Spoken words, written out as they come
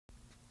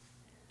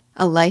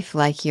A life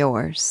like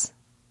yours.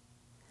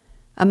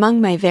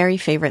 Among my very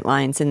favorite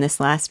lines in this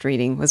last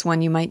reading was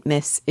one you might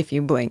miss if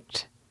you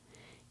blinked.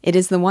 It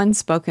is the one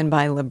spoken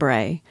by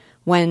Lebray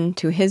when,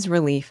 to his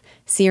relief,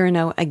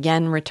 Cyrano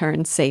again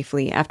returned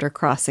safely after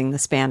crossing the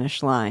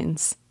Spanish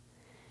lines.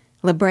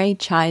 Lebray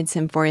chides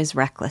him for his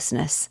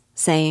recklessness,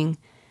 saying,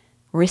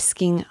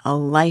 "Risking a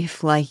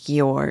life like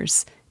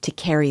yours to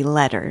carry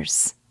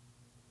letters."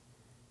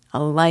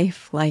 A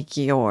life like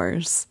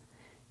yours.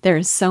 There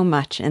is so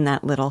much in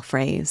that little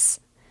phrase.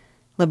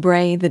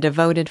 Lebray, the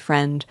devoted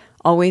friend,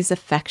 always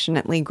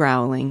affectionately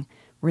growling,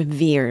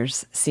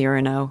 reveres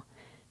Cyrano,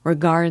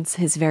 regards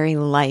his very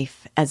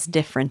life as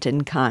different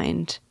in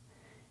kind.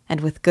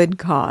 And with good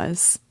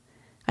cause.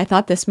 I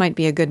thought this might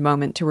be a good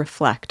moment to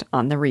reflect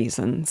on the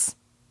reasons.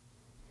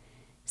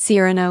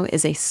 Cyrano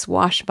is a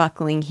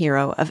swashbuckling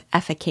hero of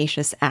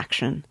efficacious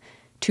action,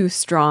 too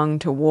strong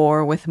to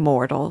war with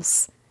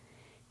mortals.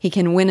 He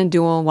can win a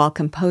duel while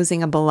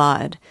composing a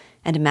ballade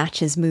and match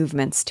his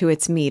movements to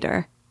its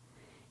meter.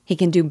 He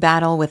can do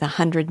battle with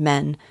 100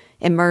 men,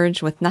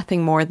 emerge with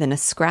nothing more than a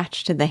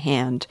scratch to the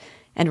hand,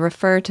 and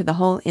refer to the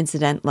whole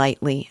incident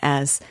lightly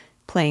as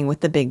playing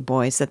with the big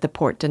boys at the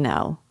Porte de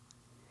Nesle.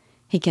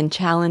 He can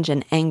challenge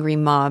an angry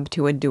mob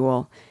to a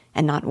duel,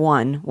 and not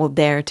one will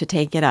dare to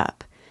take it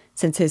up,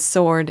 since his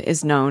sword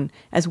is known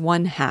as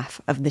one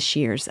half of the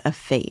shears of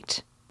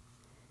fate.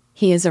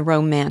 He is a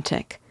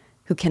romantic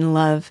who can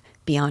love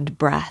beyond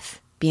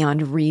breath,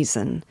 beyond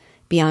reason,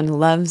 beyond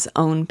love's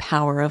own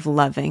power of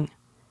loving.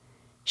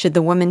 Should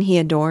the woman he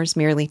adores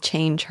merely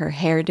change her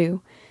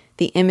hairdo,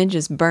 the image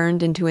is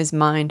burned into his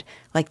mind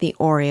like the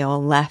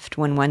aureole left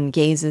when one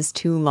gazes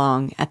too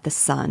long at the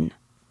sun.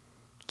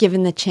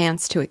 Given the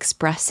chance to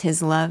express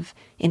his love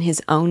in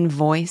his own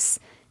voice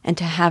and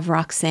to have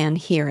Roxane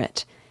hear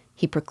it,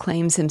 he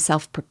proclaims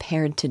himself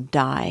prepared to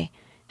die,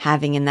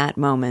 having in that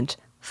moment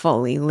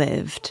fully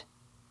lived.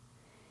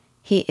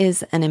 He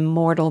is an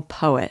immortal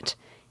poet,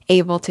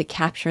 able to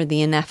capture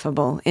the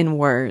ineffable in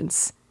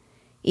words.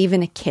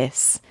 Even a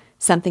kiss,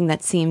 something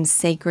that seems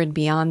sacred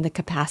beyond the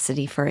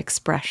capacity for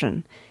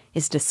expression,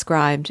 is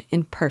described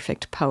in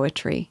perfect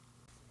poetry.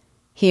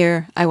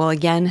 Here I will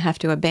again have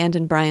to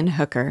abandon Brian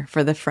Hooker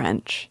for the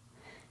French.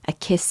 A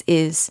kiss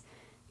is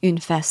une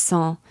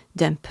façon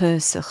d'un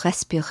peu se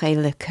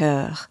respirer le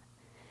cœur,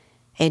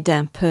 et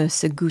d'un peu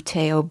se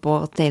goûter au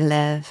bord des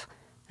lèvres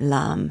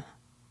l'âme.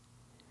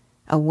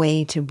 A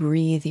way to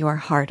breathe your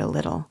heart a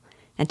little,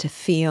 and to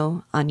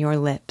feel on your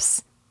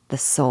lips the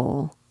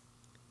soul.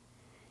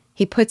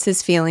 He puts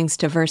his feelings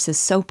to verses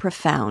so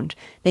profound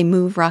they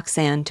move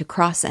Roxane to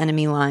cross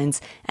enemy lines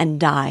and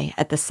die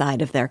at the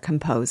side of their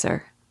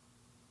composer.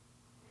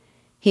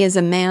 He is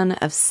a man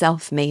of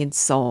self-made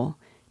soul,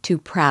 too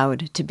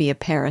proud to be a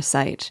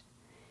parasite.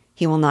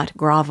 He will not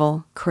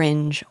grovel,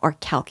 cringe, or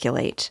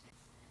calculate.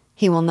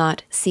 He will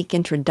not seek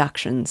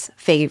introductions,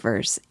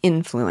 favors,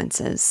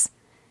 influences.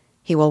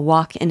 He will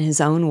walk in his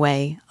own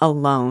way,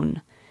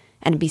 alone,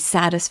 and be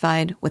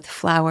satisfied with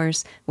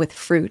flowers, with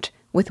fruit,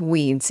 with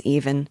weeds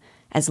even,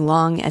 as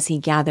long as he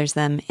gathers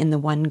them in the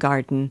one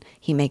garden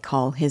he may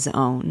call his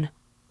own.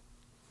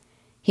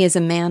 He is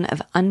a man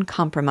of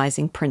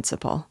uncompromising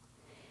principle.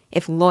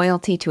 If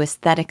loyalty to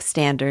aesthetic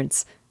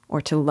standards,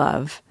 or to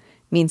love,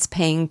 means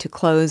paying to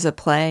close a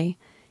play,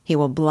 he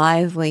will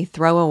blithely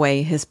throw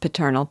away his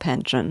paternal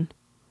pension.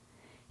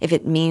 If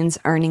it means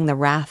earning the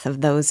wrath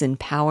of those in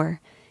power,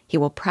 he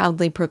will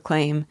proudly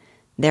proclaim,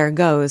 "There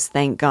goes,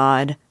 thank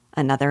God,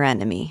 another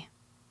enemy."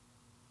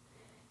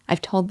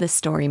 I've told this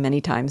story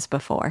many times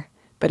before,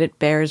 but it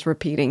bears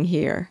repeating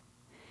here.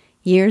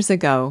 Years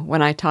ago,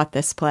 when I taught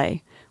this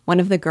play,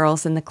 one of the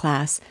girls in the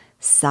class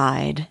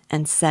sighed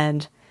and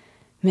said,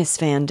 "Miss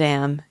Van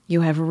Dam,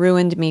 you have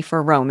ruined me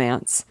for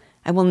romance.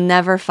 I will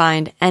never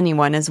find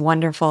anyone as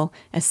wonderful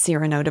as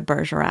Cyrano de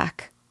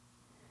Bergerac."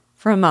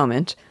 For a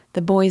moment,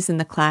 the boys in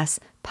the class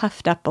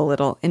puffed up a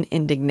little in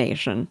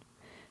indignation.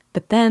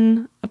 But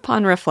then,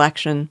 upon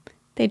reflection,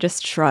 they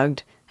just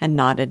shrugged and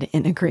nodded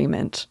in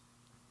agreement.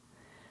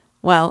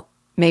 Well,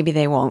 maybe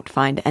they won't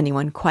find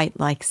anyone quite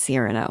like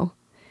Cyrano,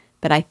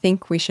 but I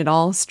think we should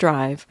all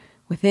strive,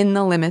 within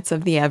the limits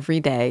of the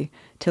everyday,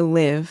 to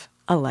live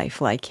a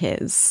life like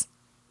his.